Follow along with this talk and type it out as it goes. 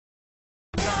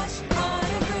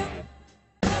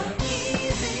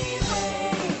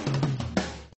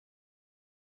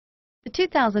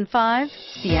2005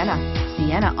 Sienna.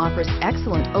 Sienna offers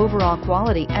excellent overall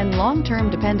quality and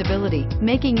long-term dependability,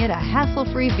 making it a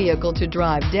hassle-free vehicle to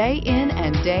drive day in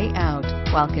and day out,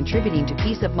 while contributing to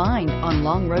peace of mind on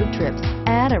long road trips.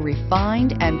 Add a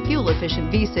refined and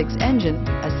fuel-efficient V6 engine,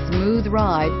 a smooth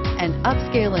ride, and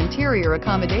upscale interior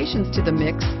accommodations to the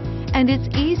mix, and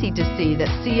it's easy to see that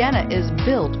Sienna is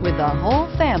built with the whole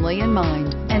family in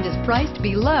mind and is priced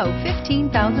below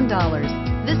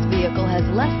 $15,000. This vehicle has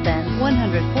less than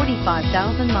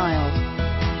 145,000 miles.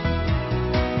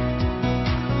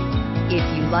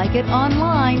 If you like it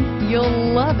online,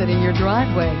 you'll love it in your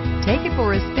driveway. Take it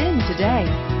for a spin today.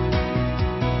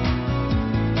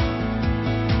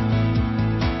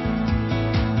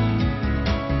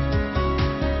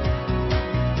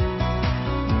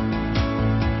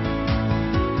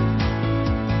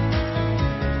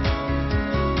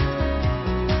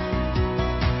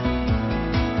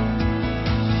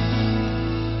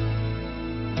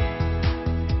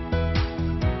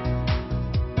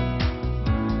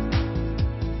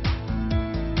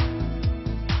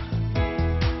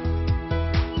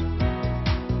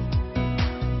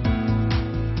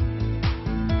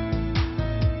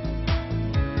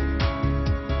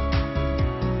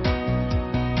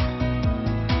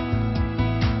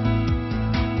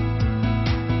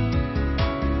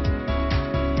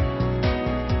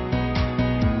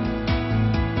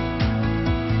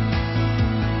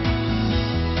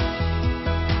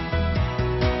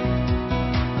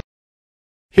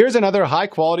 Here's another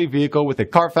high-quality vehicle with a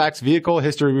Carfax Vehicle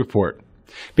History Report.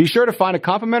 Be sure to find a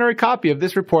complimentary copy of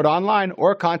this report online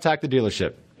or contact the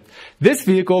dealership. This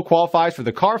vehicle qualifies for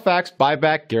the Carfax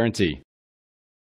Buyback Guarantee.